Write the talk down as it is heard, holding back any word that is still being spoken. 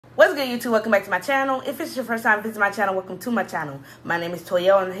What's good, YouTube? Welcome back to my channel. If it's your first time visiting my channel, welcome to my channel. My name is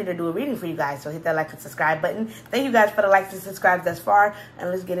Toyo, and I'm here to do a reading for you guys. So hit that like and subscribe button. Thank you guys for the likes and subscribes thus far, and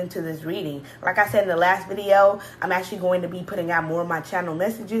let's get into this reading. Like I said in the last video, I'm actually going to be putting out more of my channel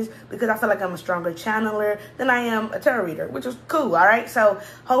messages because I feel like I'm a stronger channeler than I am a tarot reader, which is cool, all right? So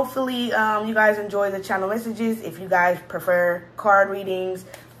hopefully you guys enjoy the channel messages. If you guys prefer card readings,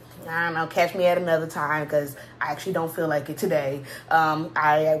 I don't know, catch me at another time because I actually don't feel like it today.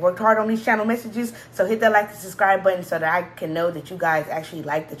 I worked hard on these channel messages, so hit that like and subscribe button so that I can know that you guys actually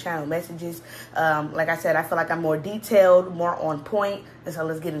like the channel messages. Like I said, I feel like I'm more detailed, more on point, and so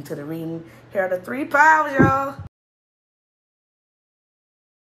let's get into the reading. Here are the 3 piles, y'all.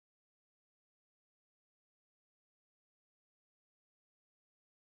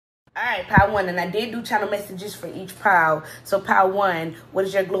 All right, pile 1, and I did do channel messages for each pile. So pile 1, what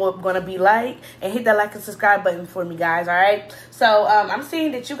is your glow up gonna be like? And hit that like and subscribe button for me, guys. All right. So I'm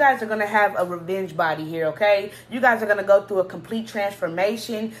seeing that you guys are gonna have a revenge body here. Okay, you guys are gonna go through a complete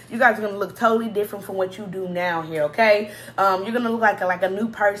transformation. You guys are gonna look totally different from what you do now here. Okay, you're gonna look like a new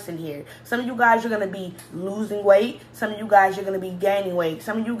person here. Some of you guys are gonna be losing weight. Some of you guys are gonna be gaining weight.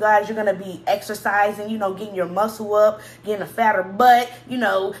 Some of you guys are gonna be exercising. You know, getting your muscle up, getting a fatter butt. You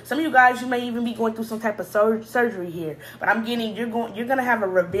know, some of you guys, you may even be going through some type of surgery here, but I'm getting you're gonna have a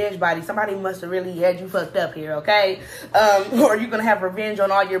revenge body. Somebody must have really had you fucked up here, okay? Or you're gonna have revenge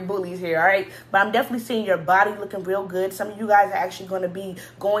on all your bullies here, all right? But I'm definitely seeing your body looking real good. Some of you guys are actually going to be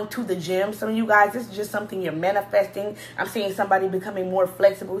going to the gym. Some of you guys, this is just something you're manifesting. I'm seeing somebody becoming more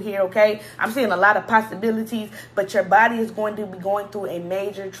flexible here, okay? I'm seeing a lot of possibilities, but your body is going to be going through a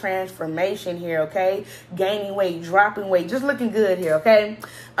major transformation here, okay? Gaining weight, dropping weight, just looking good here, okay?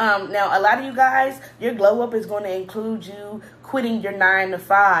 Now, a lot of you guys, your glow up is going to include you quitting your 9 to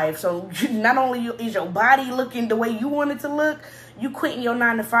 5. So not only is your body looking the way you want it to look, you quitting your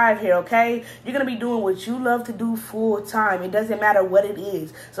 9 to 5 here, okay? You're going to be doing what you love to do full time. It doesn't matter what it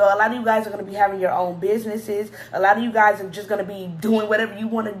is. So a lot of you guys are going to be having your own businesses. A lot of you guys are just going to be doing whatever you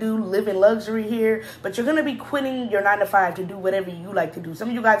want to do, living luxury here. But you're going to be quitting your 9 to 5 to do whatever you like to do. Some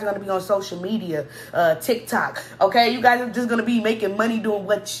of you guys are going to be on social media, TikTok, okay? You guys are just going to be making money doing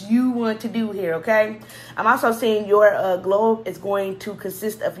what you want to do here, okay? I'm also seeing your glow is going to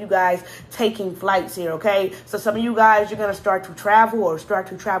consist of you guys taking flights here, okay? So some of you guys, you're going to start to travel or start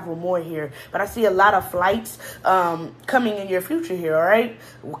to travel more here. But I see a lot of flights coming in your future here, all right?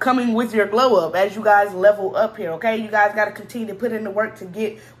 Coming with your glow up as you guys level up here, okay? You guys got to continue to put in the work to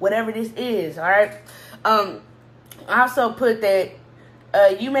get whatever this is, all right? I also put that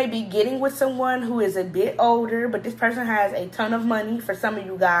you may be getting with someone who is a bit older, but this person has a ton of money for some of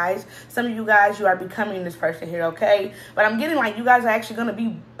you guys. Some of you guys, you are becoming this person here, okay? But I'm getting like you guys are actually going to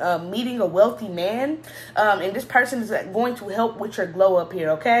be meeting a wealthy man, and this person is going to help with your glow up here,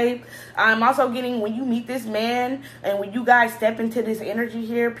 okay? I'm also getting when you meet this man and when you guys step into this energy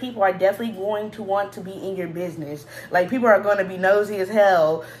here, people are definitely going to want to be in your business. Like, people are going to be nosy as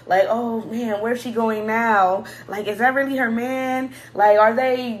hell. Like, oh, man, where's she going now? Like, is that really her man? Like, are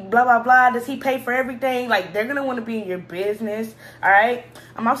they blah, blah, blah? Does he pay for everything? Like, they're going to want to be in your business, all right?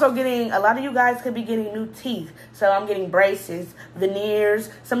 I'm also getting, a lot of you guys could be getting new teeth. So I'm getting braces, veneers.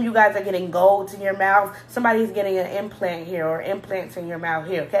 Some of you guys are getting golds in your mouth. Somebody's getting an implant here or implants in your mouth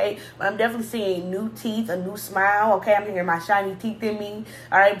here, okay? But I'm definitely seeing new teeth, a new smile, okay? I'm hearing my shiny teeth in me,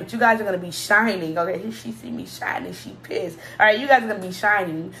 all right? But you guys are going to be shining, okay? She see me shining, she pissed. All right, you guys are going to be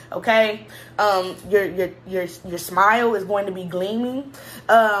shining, okay? Your smile is going to be gleaming.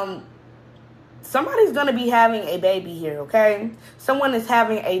 Somebody's going to be having a baby here, okay? Someone is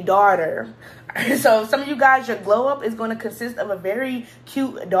having a daughter. So some of you guys, your glow up is going to consist of a very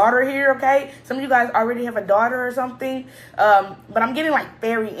cute daughter here, okay? Some of you guys already have a daughter or something. But I'm getting like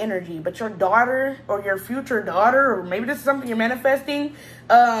fairy energy. But your daughter or your future daughter, or maybe this is something you're manifesting,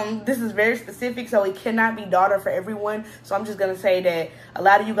 this is very specific, so it cannot be daughter for everyone. So I'm just going to say that a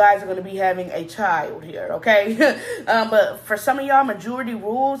lot of you guys are going to be having a child here, okay? But for some of y'all, majority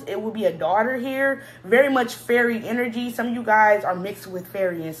rules, it will be a daughter here. Very much fairy energy. Some of you guys are mixed with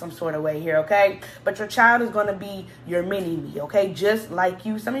fairy in some sort of way here, okay? But your child is going to be your mini-me, okay? Just like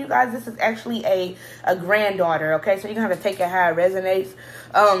you. Some of you guys, this is actually a granddaughter, okay? So you're going to have to take it how it resonates.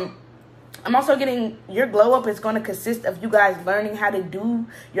 I'm also getting your glow up is going to consist of you guys learning how to do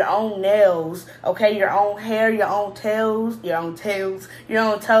your own nails, okay? Your own hair, your own toes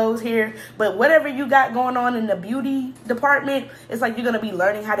here. But whatever you got going on in the beauty department, it's like you're going to be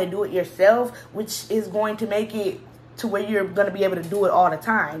learning how to do it yourself, which is going to make it to where you're going to be able to do it all the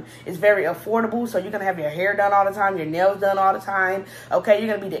time. It's very affordable, so you're going to have your hair done all the time, your nails done all the time, okay?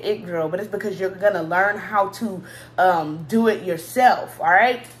 You're going to be the it girl, but it's because you're going to learn how to do it yourself, all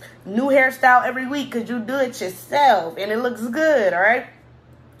right? New hairstyle every week because you do it yourself, and it looks good, all right?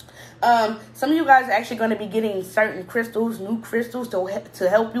 Some of you guys are actually going to be getting certain crystals, new crystals to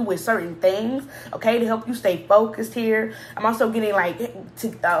help you with certain things, okay, to help you stay focused here. I'm also getting like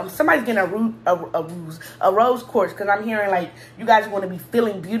somebody's getting a rose quartz because I'm hearing like you guys are going to be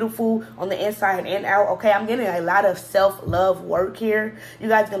feeling beautiful on the inside and out, okay. I'm getting a lot of self-love work here. You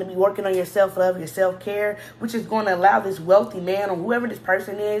guys are going to be working on your self-love, your self-care, which is going to allow this wealthy man or whoever this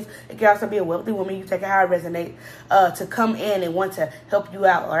person is, it can also be a wealthy woman, you take it how it resonates, to come in and want to help you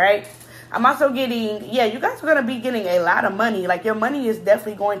out, all right. I'm also getting, yeah, you guys are going to be getting a lot of money. Like, your money is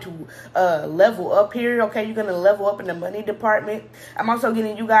definitely going to level up here, okay? You're going to level up in the money department. I'm also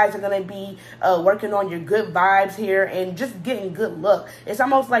getting you guys are going to be working on your good vibes here and just getting good luck. It's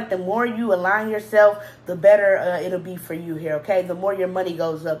almost like the more you align yourself, the better it'll be for you here, okay? The more your money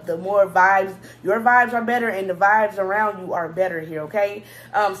goes up, the more vibes, your vibes are better and the vibes around you are better here, okay?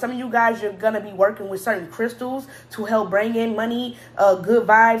 Some of you guys, you're going to be working with certain crystals to help bring in money, good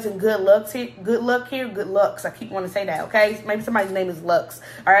vibes and good luck. Good luck here, good lucks. I keep wanting to say that, okay? Maybe somebody's name is Lux,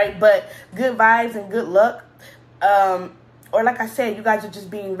 all right? But good vibes and good luck. Or like I said, you guys are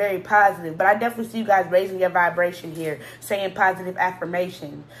just being very positive. But I definitely see you guys raising your vibration here, saying positive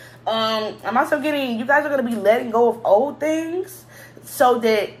affirmation. I'm also getting, you guys are going to be letting go of old things so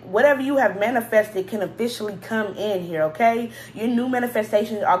that whatever you have manifested can officially come in here, okay? Your new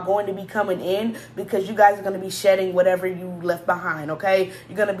manifestations are going to be coming in because you guys are going to be shedding whatever you left behind, okay?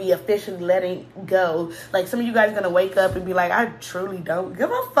 You're going to be officially letting go. Like, some of you guys are going to wake up and be like, I truly don't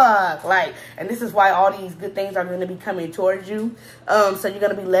give a fuck. Like, and this is why all these good things are going to be coming towards you. So you're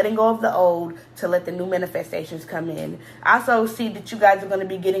going to be letting go of the old to let the new manifestations come in. I also see that you guys are going to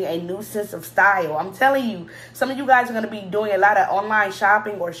be getting a new sense of style. I'm telling you, some of you guys are going to be doing a lot of online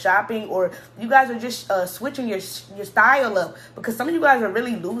shopping, or you guys are just switching your style up because some of you guys are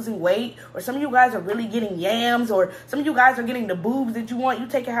really losing weight, or some of you guys are really getting yams, or some of you guys are getting the boobs that you want. You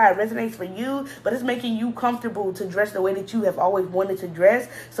take it how it resonates for you, but it's making you comfortable to dress the way that you have always wanted to dress.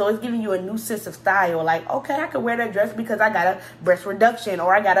 So it's giving you a new sense of style. Like, okay, I can wear that dress because I got a breast reduction,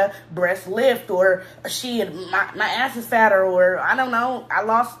 or I got a breast lift, or shit, my ass is fatter, or I don't know, I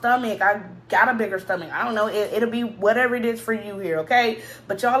lost stomach, I got a bigger stomach. I don't know. It'll be whatever it is for you here, okay?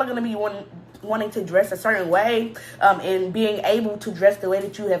 But y'all are going to be wanting to dress a certain way and being able to dress the way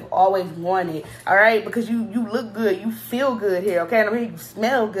that you have always wanted, all right? Because you look good. You feel good here, okay? And I mean, you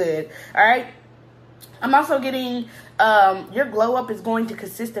smell good, all right? I'm also getting your glow up is going to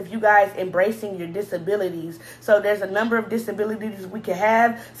consist of you guys embracing your disabilities. So there's a number of disabilities we can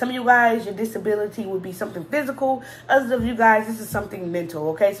have. Some of you guys, your disability would be something physical. Others of you guys, this is something mental,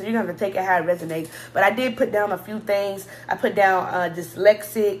 okay? So you're going to have to take it how it resonates. But I did put down a few things. I put down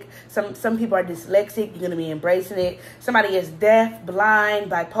dyslexic. Some people are dyslexic. You're going to be embracing it. Somebody is deaf,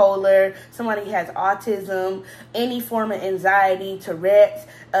 blind, bipolar. Somebody has autism, any form of anxiety, Tourette's,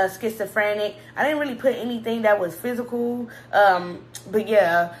 schizophrenic. I didn't really put anything that was physical. But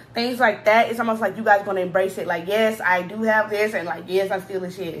yeah, things like that. It's almost like you guys going to embrace it. Like, yes, I do have this, and like, yes, I'm still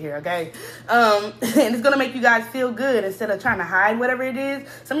the shit here, okay? And it's going to make you guys feel good instead of trying to hide whatever it is.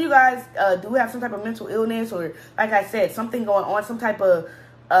 Some of you guys do have some type of mental illness, or like I said, something going on, some type of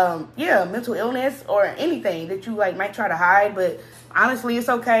mental illness or anything that you like might try to hide, but honestly, it's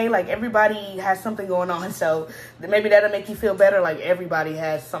okay. Like, everybody has something going on, so maybe that'll make you feel better. Like, everybody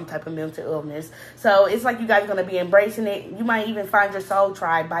has some type of mental illness, so it's like you guys are going to be embracing it. You might even find your soul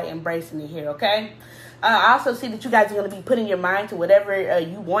tribe by embracing it here, okay? I also see that you guys are going to be putting your mind to whatever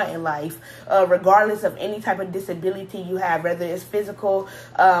you want in life, regardless of any type of disability you have, whether it's physical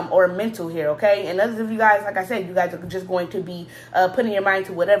or mental here, okay? And others of you guys, like I said, you guys are just going to be putting your mind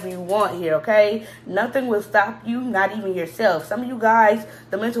to whatever you want here, okay? Nothing will stop you, not even yourself. Some of you guys,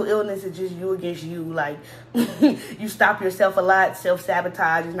 the mental illness is just you against you. Like, you stop yourself a lot.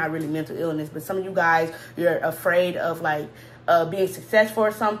 Self-sabotage is not really mental illness, but some of you guys, you're afraid of, like, being successful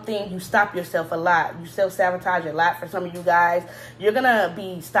or something. You stop yourself a lot. You self-sabotage a lot. For some of you guys, you're going to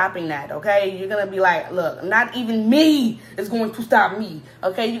be stopping that, okay? You're going to be like, look, not even me is going to stop me,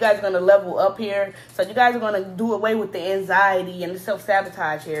 okay? You guys are going to level up here. So you guys are going to do away with the anxiety and the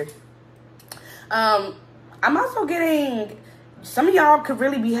self-sabotage here. I'm also getting, some of y'all could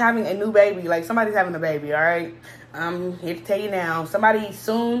really be having a new baby. Like, somebody's having a baby, all right? I'm here to tell you now. Somebody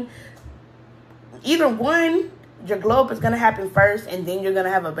soon, either one, your glow up is going to happen first and then you're going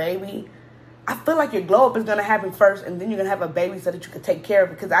to have a baby. I feel like your glow up is going to happen first, and then you're going to have a baby so that you can take care of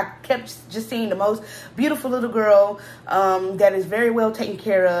it. Because I kept just seeing the most beautiful little girl that is very well taken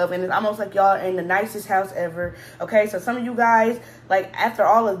care of. And it's almost like y'all are in the nicest house ever. Okay, so some of you guys, like, after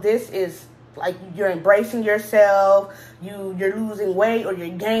all of this is, like, you're embracing yourself, you're losing weight or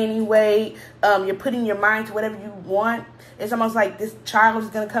you're gaining weight, you're putting your mind to whatever you want. It's almost like this child is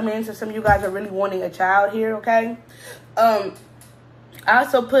going to come in. So some of you guys are really wanting a child here, okay? I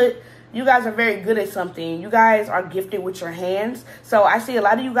also put, you guys are very good at something. You guys are gifted with your hands. So I see a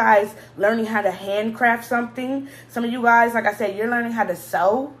lot of you guys learning how to handcraft something. Some of you guys, like I said, you're learning how to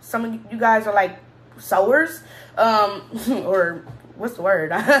sew. Some of you guys are like sewers, or what's the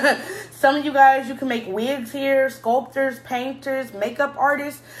word? Some of you guys, you can make wigs here, sculptors, painters, makeup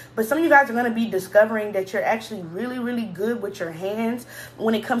artists. But some of you guys are going to be discovering that you're actually really, really good with your hands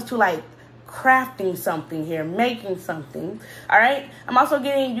when it comes to like crafting something here, making something. All right. I'm also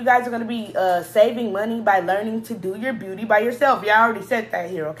getting, you guys are going to be saving money by learning to do your beauty by yourself. Yeah, I already said that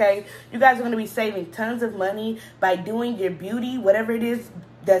here. Okay. You guys are going to be saving tons of money by doing your beauty, whatever it is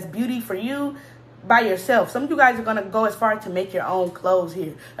that's beauty for you, by yourself. Some of you guys are going to go as far to make your own clothes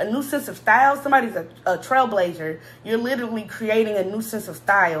here. A new sense of style. Somebody's a trailblazer. You're literally creating a new sense of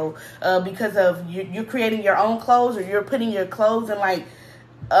style because of you're creating your own clothes, or you're putting your clothes in like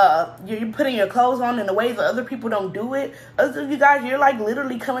you're putting your clothes on in a way that other people don't do it. Other of you guys, you're like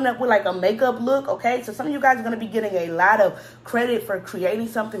literally coming up with like a makeup look, okay? So some of you guys are going to be getting a lot of credit for creating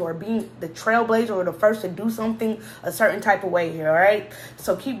something or being the trailblazer or the first to do something a certain type of way here, all right?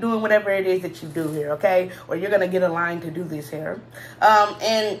 So keep doing whatever it is that you do here, okay? Or you're going to get a line to do this here.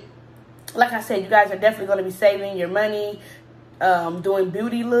 And like I said, you guys are definitely going to be saving your money, doing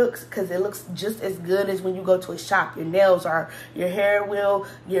beauty looks, because it looks just as good as when you go to a shop. Your nails are, your hair will,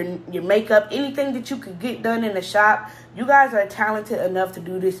 your makeup, anything that you could get done in the shop. You guys are talented enough to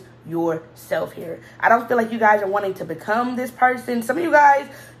do this yourself here. I don't feel like you guys are wanting to become this person. Some of you guys,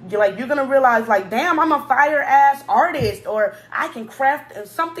 you're gonna realize like, damn, I'm a fire ass artist, or I can craft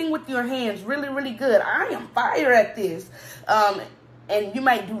something with your hands really, really good. I am fire at this. And you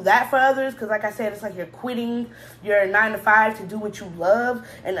might do that for others because, like I said, it's like you're quitting your 9 to 5 to do what you love.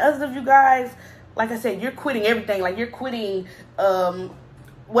 And others of you guys, like I said, you're quitting everything. Like you're quitting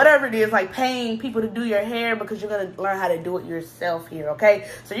whatever it is, like paying people to do your hair because you're going to learn how to do it yourself here, okay?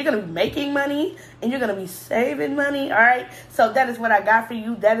 So you're going to be making money and you're going to be saving money, all right? So that is what I got for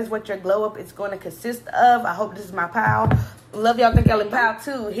you. That is what your glow up is going to consist of. I hope this is my pal. Love y'all. Think y'all in pal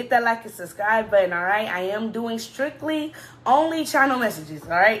too. Hit that like and subscribe button, all right? I am doing strictly only channel messages,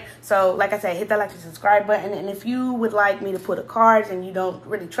 all right? So like I said, hit that like and subscribe button. And if you would like me to put a cards and you don't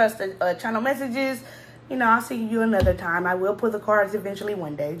really trust the channel messages, you know, I'll see you another time. I will put the cards eventually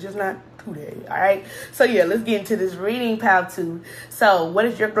one day, just not today, all right? So yeah, let's get into this reading, pal two. So what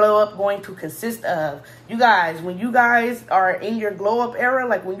is your glow up going to consist of? You guys, when you guys are in your glow up era,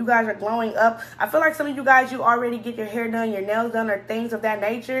 like when you guys are glowing up, I feel like some of you guys, you already get your hair done, your nails done, or things of that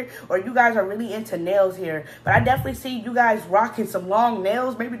nature, or you guys are really into nails here. But I definitely see you guys rocking some long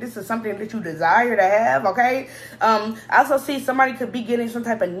nails. Maybe this is something that you desire to have, okay? I also see somebody could be getting some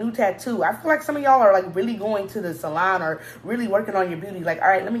type of new tattoo. I feel like some of y'all are like really going to the salon or really working on your beauty. Like, all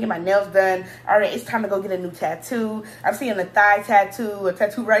right, let me get my nails done. All right, it's time to go get a new tattoo. I'm seeing a thigh tattoo, a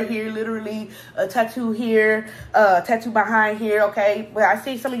tattoo right here, literally, a tattoo here, tattoo behind here, okay? But I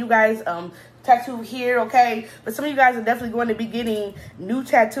see some of you guys tattoo here, okay? But some of you guys are definitely going to be getting new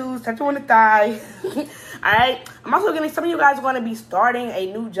tattoos, tattoo on the thigh. All right? I'm also getting some of you guys are going to be starting a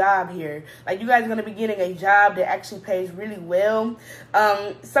new job here. Like, you guys are going to be getting a job that actually pays really well.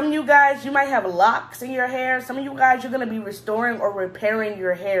 Some of you guys, you might have locks in your hair. Some of you guys, you're going to be restoring or repairing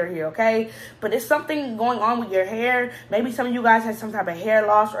your hair here, okay? But it's something going on with your hair. Maybe some of you guys have some type of hair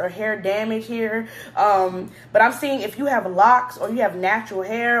loss or hair damage here. But I'm seeing if you have locks or you have natural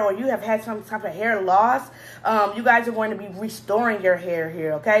hair or you have had some type of hair loss, you guys are going to be restoring your hair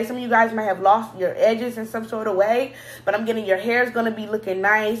here, okay? Some of you guys might have lost your edges in some sort of way, but I'm getting your hair is going to be looking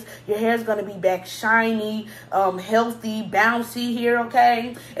nice. Your hair is going to be back shiny, healthy, bouncy here,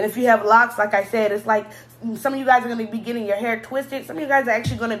 okay? And if you have locks, like I said, it's like some of you guys are going to be getting your hair twisted. Some of you guys are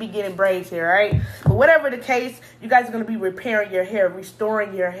actually going to be getting braids here, all right? But whatever the case, you guys are going to be repairing your hair,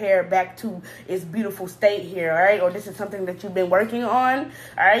 restoring your hair back to its beautiful state here, all right? Or this is something that you've been working on,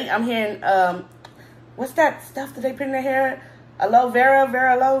 all right? I'm hearing, what's that stuff that they put in their hair? Aloe vera,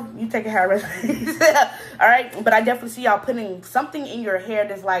 aloe. You take a hair resume. All right, but I definitely see y'all putting something in your hair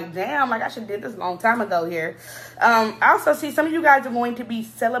that's like, damn, like I should did this a long time ago here. I also see some of you guys are going to be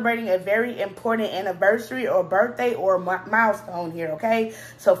celebrating a very important anniversary or birthday or milestone here, okay?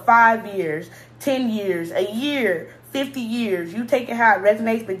 So 5 years, 10 years, a year, 50 years. You take it how it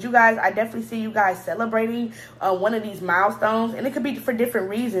resonates. But you guys, I definitely see you guys celebrating one of these milestones. And it could be for different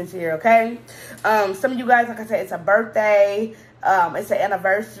reasons here, okay? Some of you guys, like I said, it's a birthday. It's an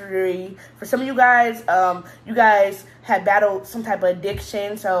anniversary. For some of you guys have battled some type of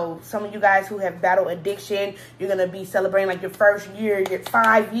addiction. So some of you guys who have battled addiction, you're going to be celebrating like your first year, your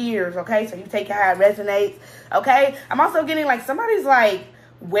 5 years, okay? So you take it how it resonates, okay? I'm also getting like somebody's like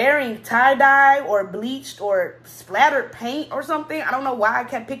wearing tie-dye or bleached or splattered paint or something. I don't know why I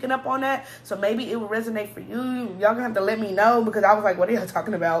kept picking up on that. So maybe it will resonate for you. Y'all gonna have to let me know because I was like, what are y'all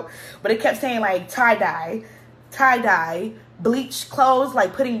talking about? But it kept saying like tie-dye, bleach clothes,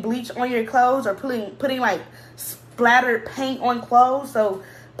 like putting bleach on your clothes or putting like splattered paint on clothes. So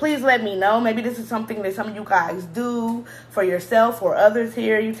please let me know. Maybe this is something that some of you guys do for yourself or others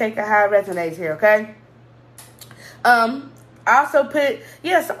here. You take it how it resonates here, okay? I also put,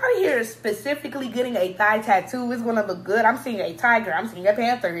 somebody here is specifically getting a thigh tattoo. It's going to look good. I'm seeing a tiger. I'm seeing a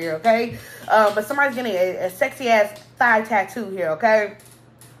panther here, okay? But somebody's getting a sexy-ass thigh tattoo here, okay?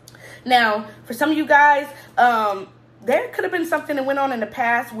 Now, for some of you guys, there could have been something that went on in the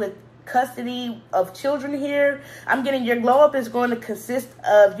past with custody of children here. I'm getting your glow up is going to consist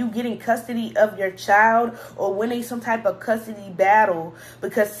of you getting custody of your child or winning some type of custody battle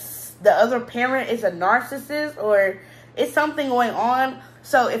because the other parent is a narcissist or it's something going on.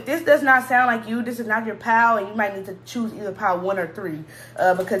 So if this does not sound like you, this is not your pal, and you might need to choose either pal 1 or 3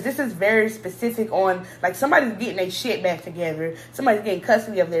 because this is very specific on, like, somebody's getting their shit back together. Somebody's getting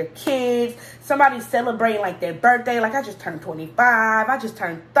custody of their kids. Somebody's celebrating, like, their birthday. Like, I just turned 25. I just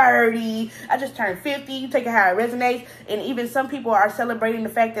turned 30. I just turned 50. You take it how it resonates. And even some people are celebrating the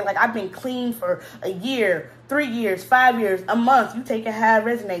fact that, like, I've been clean for a year, 3 years, 5 years, a month. You take it how it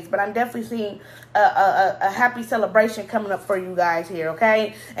resonates. But I'm definitely seeing a happy celebration coming up for you guys here,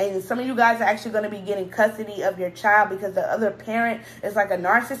 okay? And some of you guys are actually going to be getting custody of your child because the other parent is like a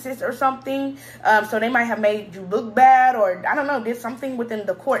narcissist or something. So they might have made you look bad or, I don't know, there's something within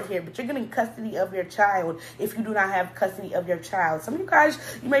the court here. But you're getting custody of your child if you do not have custody of your child. Some of you guys,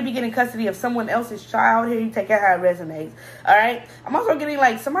 you may be getting custody of someone else's child here. You take it how it resonates, all right? I'm also getting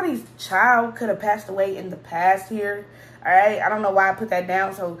like somebody's child could have passed away in the past here, all right? I don't know why I put that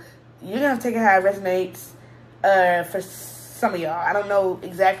down, so you're going to take it how it resonates for some of y'all. I don't know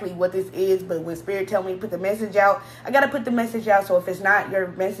exactly what this is, but when Spirit tell me to put the message out, I got to put the message out. So if it's not your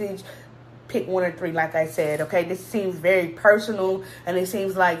message, pick 1 or 3 like I said, okay? This seems very personal, and it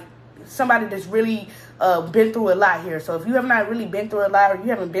seems like somebody that's really been through a lot here. So if you have not really been through a lot or you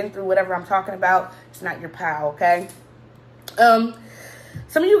haven't been through whatever I'm talking about, it's not your pal, okay?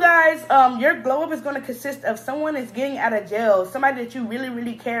 Some of you guys, your glow up is going to consist of someone is getting out of jail. Somebody that you really,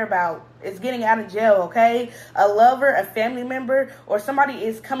 really care about is getting out of jail, okay? A lover, a family member, or somebody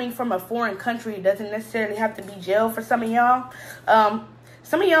is coming from a foreign country. It doesn't necessarily have to be jail for some of y'all.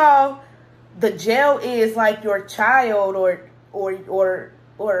 Some of y'all, the jail is like your child or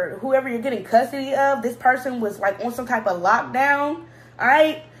whoever you're getting custody of. This person was like on some type of lockdown, all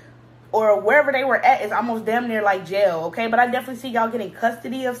right? Or wherever they were at is almost damn near like jail, okay? But I definitely see y'all getting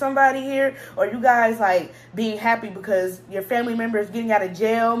custody of somebody here. Or you guys like being happy because your family member is getting out of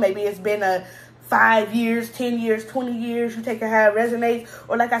jail. Maybe it's been a 5 years, 10 years, 20 years. You take it how it resonates.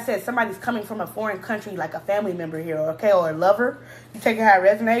 Or like I said, somebody's coming from a foreign country like a family member here, okay? Or a lover. You take it how it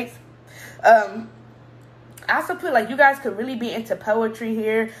resonates. I also put like you guys could really be into poetry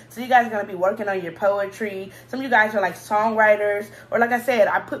here. So you guys are going to be working on your poetry. Some of you guys are like songwriters. Or like I said,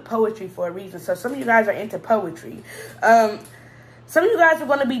 I put poetry for a reason. So some of you guys are into poetry. Some of you guys are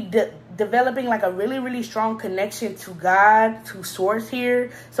going to be developing like a really, really strong connection to God, to Source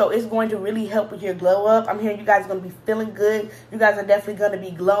here. So it's going to really help with your glow up. I'm hearing you guys are going to be feeling good. You guys are definitely going to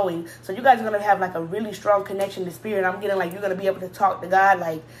be glowing. So you guys are going to have like a really strong connection to Spirit. I'm getting like you're going to be able to talk to God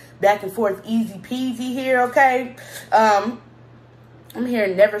like back and forth easy peasy here, okay? I'm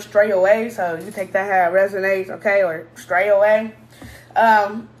hearing never stray away. So you take that how it resonates, okay? Or stray away.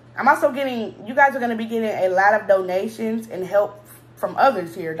 I'm also getting, you guys are going to be getting a lot of donations and help from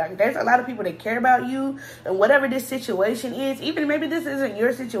others here. Like there's a lot of people that care about you and whatever this situation is, even maybe this isn't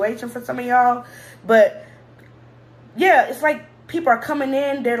your situation for some of y'all, but yeah, it's like people are coming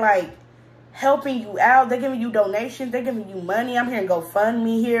in, they're like helping you out, they're giving you donations, they're giving you money. I'm hearing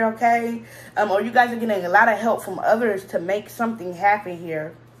GoFundMe here, okay? Or you guys are getting a lot of help from others to make something happen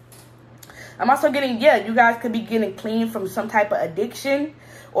here. I'm also getting, you guys could be getting clean from some type of addiction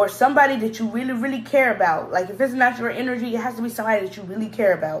or somebody that you really, really care about. Like, if it's not your energy, it has to be somebody that you really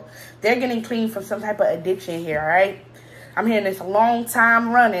care about. They're getting clean from some type of addiction here, all right? I'm hearing this a long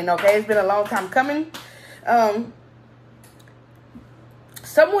time running, okay? It's been a long time coming.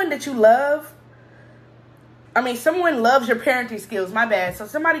 Someone that you love someone loves your parenting skills. My bad. So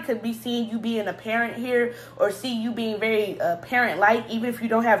somebody could be seeing you being a parent here, or see you being very parent-like, even if you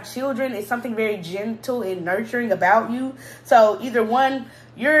don't have children. It's something very gentle and nurturing about you. So either one,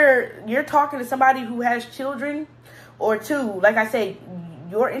 you're talking to somebody who has children, or two, like I said,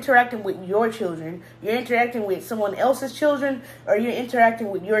 you're interacting with your children, you're interacting with someone else's children, or you're interacting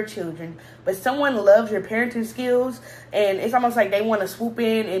with your children. But someone loves your parenting skills, and it's almost like they want to swoop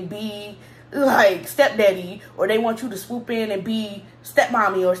in and be like stepdaddy, or they want you to swoop in and be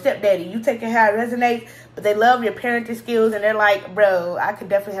stepmommy or stepdaddy. You take it how it resonates, but they love your parenting skills, and they're like, bro, I could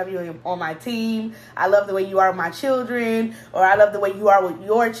definitely have you on my team. I love the way you are with my children, or I love the way you are with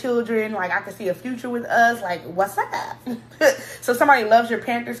your children. Like, I could see a future with us. Like, what's up? So somebody loves your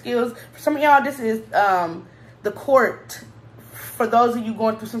parenting skills. For some of y'all, this is the court. For those of you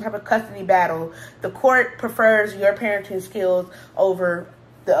going through some type of custody battle, the court prefers your parenting skills over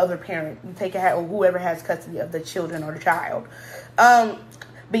the other parent. You take it, or whoever has custody of the children or the child.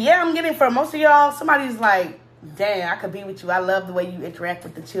 But yeah, I'm getting, for most of y'all, somebody's like, damn, I could be with you. I love the way you interact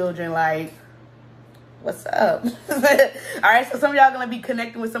with the children. Like, what's up? All right, so some of y'all going to be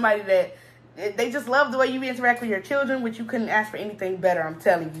connecting with somebody that they just love the way you interact with your children, which you couldn't ask for anything better, I'm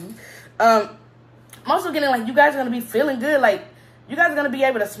telling you. I'm also getting, like, you guys are going to be feeling good. Like, you guys are going to be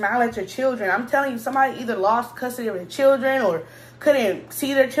able to smile at your children. I'm telling you, somebody either lost custody of their children or couldn't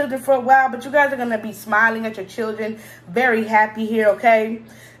see their children for a while, but you guys are going to be smiling at your children. Very happy here, okay?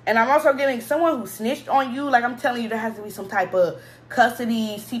 And I'm also getting someone who snitched on you. Like, I'm telling you, there has to be some type of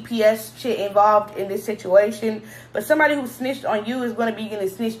custody, CPS shit involved in this situation. But somebody who snitched on you is going to be getting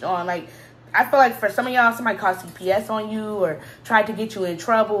snitched on. Like, I feel like for some of y'all, somebody called CPS on you or tried to get you in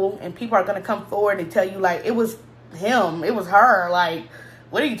trouble, and people are going to come forward and tell you, like, it was him, it was her. Like,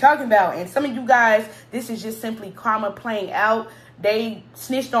 what are you talking about? And some of you guys, this is just simply karma playing out. They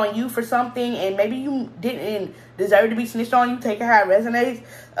snitched on you for something, and maybe you didn't deserve to be snitched on. You take it how it resonates.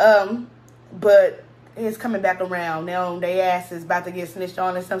 But it's coming back around. Now they ass is about to get snitched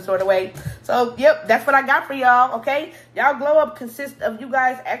on in some sort of way. So, yep, that's what I got for y'all, okay? Y'all glow up consists of you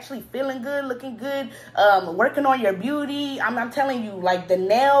guys actually feeling good, looking good, working on your beauty. I'm telling you, like, the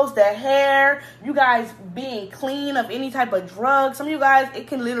nails, the hair, you guys being clean of any type of drug. Some of you guys, it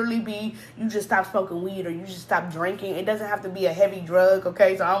can literally be you just stop smoking weed, or you just stop drinking. It doesn't have to be a heavy drug,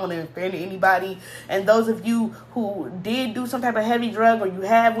 okay? So I don't want to offend anybody. And those of you who did do some type of heavy drug, or you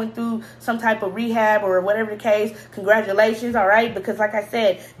have went through some type of rehab or whatever the case, congratulations, all right? Because like I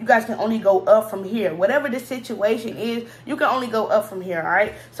said, you guys can only go up from here. Whatever the situation is, you can only go up from here, all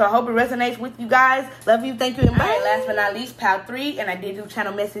right? So I hope it resonates with you guys. Love you, thank you, and bye. All right, last but not least, pile 3, and I did do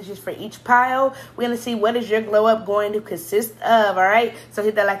channel messages for each pile. We're going to see what is your glow up going to consist of, all right? So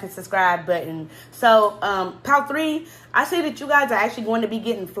hit that like and subscribe button. So pile 3, I say that you guys are actually going to be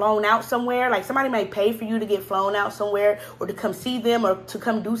getting flown out somewhere. Like, somebody may pay for you to get flown out somewhere, or to come see them, or to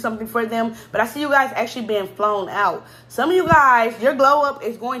come do something for them. But I see you guys actually being flown out. Some of you guys, your glow up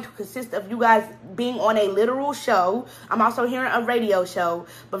is going to consist of you guys being on a literal show. I'm also hearing a radio show.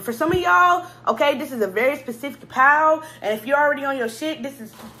 But for some of y'all, okay, this is a very specific pile. And if you're already on your shit, this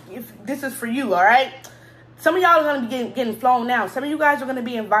is for you, all right? Some of y'all are going to be getting flown out. Some of you guys are going to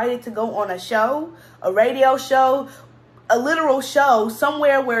be invited to go on a show, a radio show, a literal show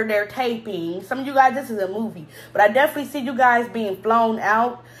somewhere where they're taping. Some of you guys, this is a movie. But I definitely see you guys being flown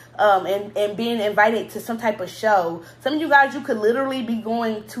out and being invited to some type of show. Some of you guys, you could literally be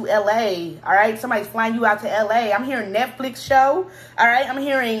going to LA, all right? Somebody's flying you out to LA. I'm hearing Netflix show, all right? I'm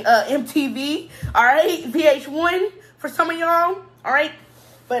hearing MTV, all right? VH1 for some of y'all, all right?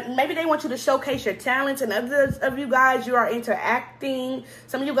 But maybe they want you to showcase your talents, and others of you guys, you are interacting.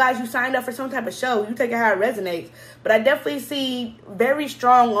 Some of you guys, you signed up for some type of show. You take it how it resonates. But I definitely see very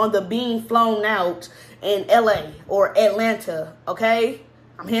strong on the being flown out in LA or Atlanta, okay?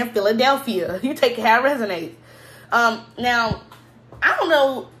 I'm here in Philadelphia. You take it how it resonates. Now, I don't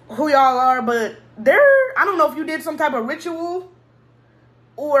know who y'all are, but I don't know if you did some type of ritual,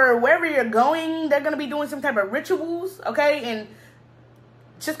 or wherever you're going, they're going to be doing some type of rituals, okay? And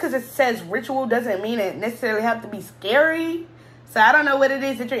just because it says ritual doesn't mean it necessarily have to be scary. So I don't know what it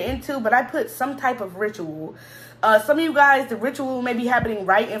is that you're into, but I put some type of ritual. Some of you guys, the ritual may be happening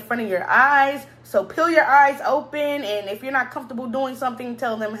right in front of your eyes. So peel your eyes open, and if you're not comfortable doing something,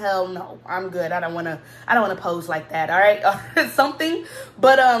 tell them, hell no, I'm good. I don't want to pose like that, all right? Something.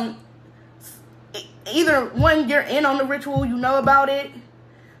 But either one, you're in on the ritual, you know about it.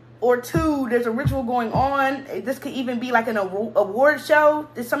 Or 2, there's a ritual going on. This could even be like an award show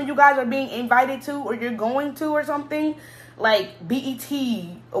that some of you guys are being invited to, or you're going to, or something. Like BET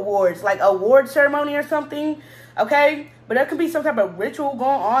Awards, like award ceremony or something, okay? But there could be some type of ritual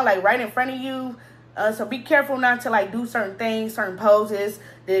going on, like right in front of you. So be careful not to like do certain things, certain poses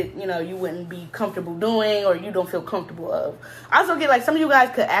that, you know, you wouldn't be comfortable doing or you don't feel comfortable of. I also get like some of you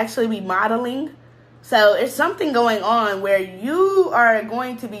guys could actually be modeling. So it's something going on where you are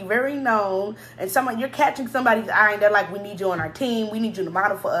going to be very known, and you're catching somebody's eye and they're like, we need you on our team. We need you to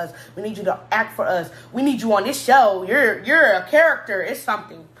model for us. We need you to act for us. We need you on this show. You're a character. It's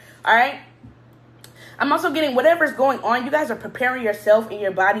something. All right. I'm also getting whatever's going on. You guys are preparing yourself and your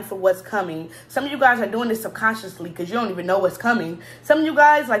body for what's coming. Some of you guys are doing this subconsciously because you don't even know what's coming. Some of you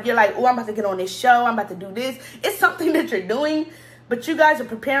guys, like, you're like, oh, I'm about to get on this show. I'm about to do this. It's something that you're doing. But you guys are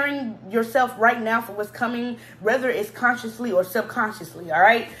preparing yourself right now for what's coming, whether it's consciously or subconsciously, all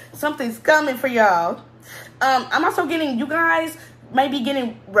right? Something's coming for y'all. I'm also getting, you guys may be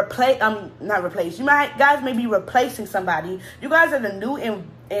getting not replaced. Guys may be replacing somebody. You guys are the new and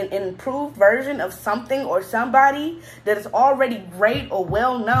improved version of something or somebody that is already great or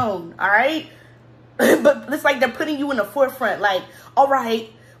well known, all right? But it's like they're putting you in the forefront. Like, all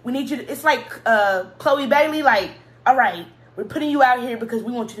right, we need you to, it's like Chloe Bailey, like, all right, we're putting you out here because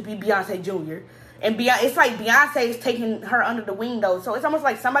we want you to be Beyonce Jr. And it's like Beyonce is taking her under the wing, though. So it's almost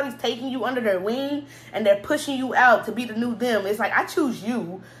like somebody's taking you under their wing and they're pushing you out to be the new them. It's like, I choose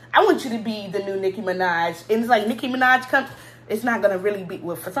you. I want you to be the new Nicki Minaj. And it's like Nicki Minaj comes. It's not going to really be,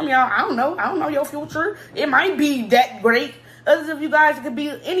 well, for some of y'all, I don't know your future. It might be that great. Others of you guys, it could be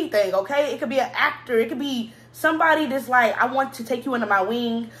anything, okay? It could be an actor. It could be somebody that's like, I want to take you under my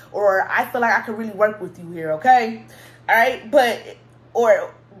wing, or I feel like I could really work with you here, okay? All right,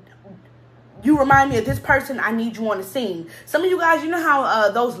 or you remind me of this person, I need you on the scene. Some of you guys, you know how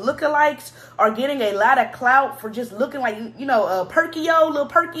those lookalikes are getting a lot of clout for just looking like, you know, Lil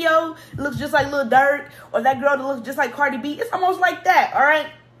Perkio looks just like Lil Durk, or that girl that looks just like Cardi B. It's almost like that, all right?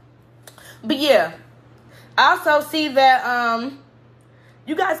 But yeah, I also see that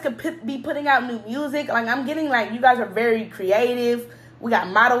you guys could be putting out new music. Like, I'm getting like, you guys are very creative. We got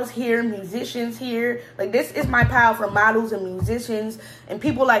models here, musicians here. Like, this is my pile for models and musicians and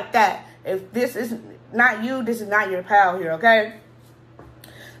people like that. If this is not you, this is not your pal here, okay?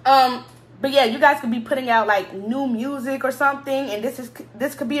 But yeah, you guys could be putting out like new music or something, and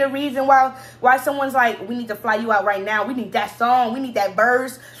this could be a reason why someone's like, we need to fly you out right now. We need that song. We need that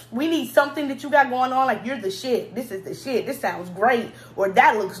verse. We need something that you got going on. Like, you're the shit. This is the shit. This sounds great, or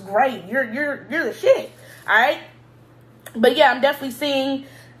that looks great. You're the shit. All right. But yeah, I'm definitely seeing,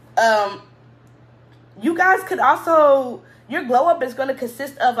 you guys could also, your glow up is going to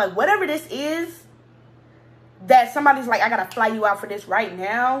consist of like whatever this is that somebody's like, I got to fly you out for this right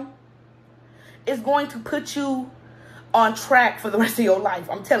now. It's going to put you on track for the rest of your life.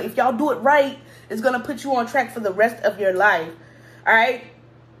 I'm telling you, if y'all do it right, it's going to put you on track for the rest of your life. All right.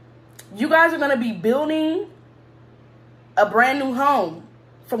 You guys are going to be building a brand new home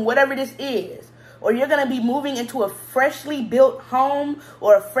from whatever this is. Or you're going to be moving into a freshly built home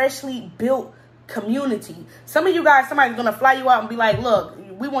or a freshly built community. Some of you guys, somebody's going to fly you out and be like, look,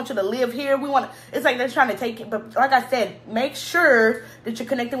 we want you to live here. It's like they're trying to take it. But like I said, make sure that you're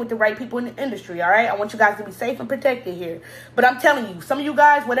connecting with the right people in the industry, all right? I want you guys to be safe and protected here. But I'm telling you, some of you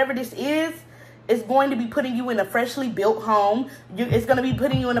guys, whatever this is going to be putting you in a freshly built home. It's going to be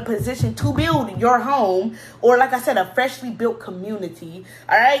putting you in a position to build your home. Or like I said, a freshly built community,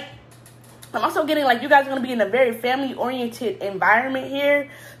 all right? I'm also getting like you guys are going to be in a very family-oriented environment here.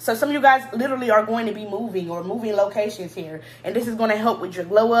 So some of you guys literally are going to be moving or moving locations here. And this is going to help with your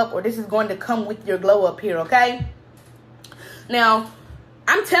glow up, or this is going to come with your glow up here, okay? Now,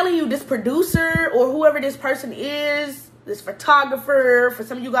 I'm telling you, this producer or whoever this person is, this photographer, for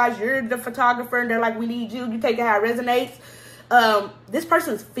some of you guys, you're the photographer and they're like, we need you. You take it how it resonates. This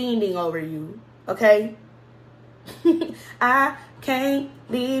person's fiending over you, okay? I can't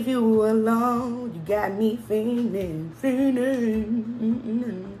leave you alone. You got me fiending.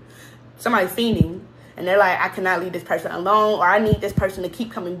 Somebody's fiending, and they're like, I cannot leave this person alone, or I need this person to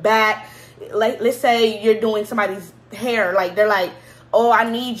keep coming back. Like, let's say you're doing somebody's hair. Like, they're like, oh, I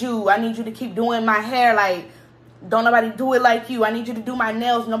need you to keep doing my hair. Like, don't nobody do it like you. I need you to do my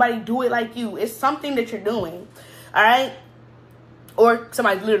nails. Nobody do it like you. It's something that you're doing, all right? Or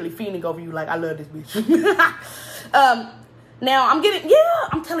somebody's literally fiending over you like, I love this bitch. Now, I'm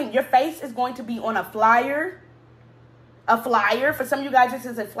telling you, your face is going to be on a flyer. A flyer. For some of you guys, this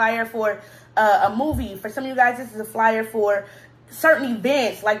is a flyer for a movie. For some of you guys, this is a flyer for certain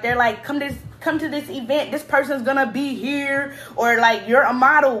events. Like, they're like, come to this event. This person's going to be here. Or, like, you're a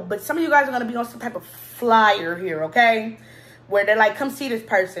model. But some of you guys are going to be on some type of flyer here, okay? Where they're like, come see this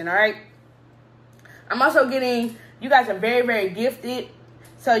person, all right? I'm also getting, you guys are very, very gifted.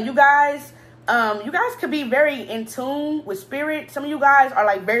 So, you guys could be very in tune with spirit. Some of you guys are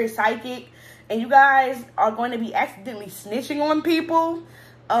like very psychic, and you guys are going to be accidentally snitching on people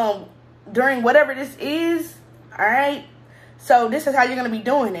during whatever this is, all right? So this is how you're going to be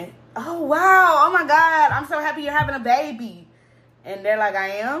doing it. Oh, wow. Oh, my God. I'm so happy you're having a baby. And they're like, I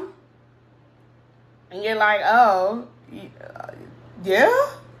am? And you're like, oh, yeah?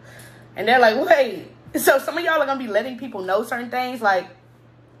 And they're like, wait. So some of y'all are going to be letting people know certain things. Like,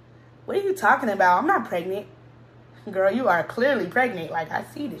 what are you talking about? I'm not pregnant. Girl, you are clearly pregnant. Like, I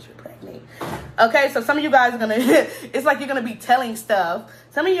see that you're pregnant. Okay, so some of you guys are going to, it's like you're going to be telling stuff.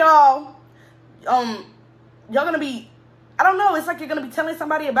 Some of y'all, y'all going to be, I don't know, it's like you're going to be telling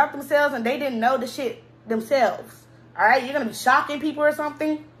somebody about themselves and they didn't know the shit themselves. All right, you're going to be shocking people or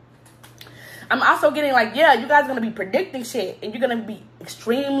something. I'm also getting like, yeah, you guys are going to be predicting shit. And you're going to be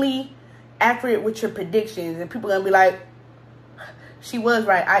extremely accurate with your predictions. And people are going to be like, she was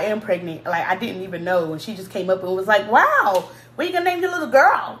right. I am pregnant. Like, I didn't even know. And she just came up and was like, wow, what are you going to name your little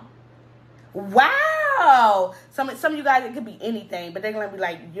girl? Wow. Some of you guys, it could be anything. But they're going to be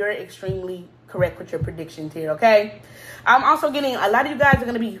like, you're extremely correct with your predictions here, okay? I'm also getting, a lot of you guys are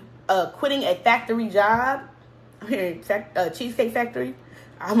going to be quitting a factory job. Cheesecake Factory.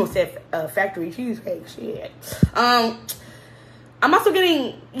 I almost said factory cheesecake. Shit. I'm also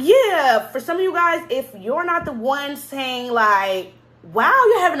getting, yeah, for some of you guys, if you're not the one saying like, wow,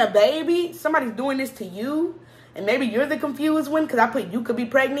 you're having a baby, somebody's doing this to you, and maybe you're the confused one because I put you could be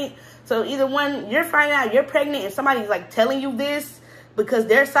pregnant. So either one, you're finding out you're pregnant and somebody's like telling you this because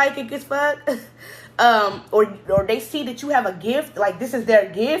they're psychic as fuck, or they see that you have a gift, like this is their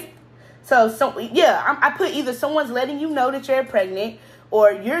gift. So yeah, I put either someone's letting you know that you're pregnant,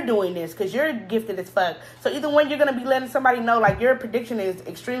 or you're doing this because you're gifted as fuck. So either one, you're going to be letting somebody know like your prediction is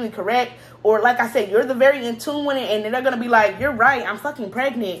extremely correct. Or like I said, you're the very in tune with it. And they're going to be like, you're right. I'm fucking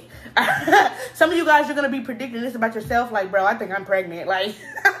pregnant. Some of you guys are going to be predicting this about yourself. Like, bro, I think I'm pregnant. Like,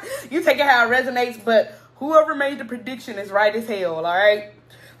 you take it how it resonates. But whoever made the prediction is right as hell. All right.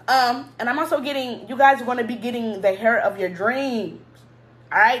 And I'm also getting, you guys are going to be getting the hair of your dreams.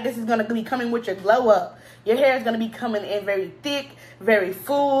 All right. This is going to be coming with your glow up. Your hair is going to be coming in very thick, very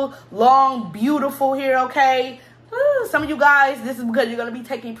full, long, beautiful here, okay? Some of you guys, this is because you're going to be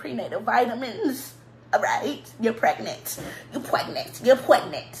taking prenatal vitamins. All right? You're pregnant. You're pregnant. You're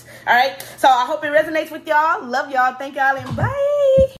pregnant. All right? So I hope it resonates with y'all. Love y'all. Thank y'all, and bye.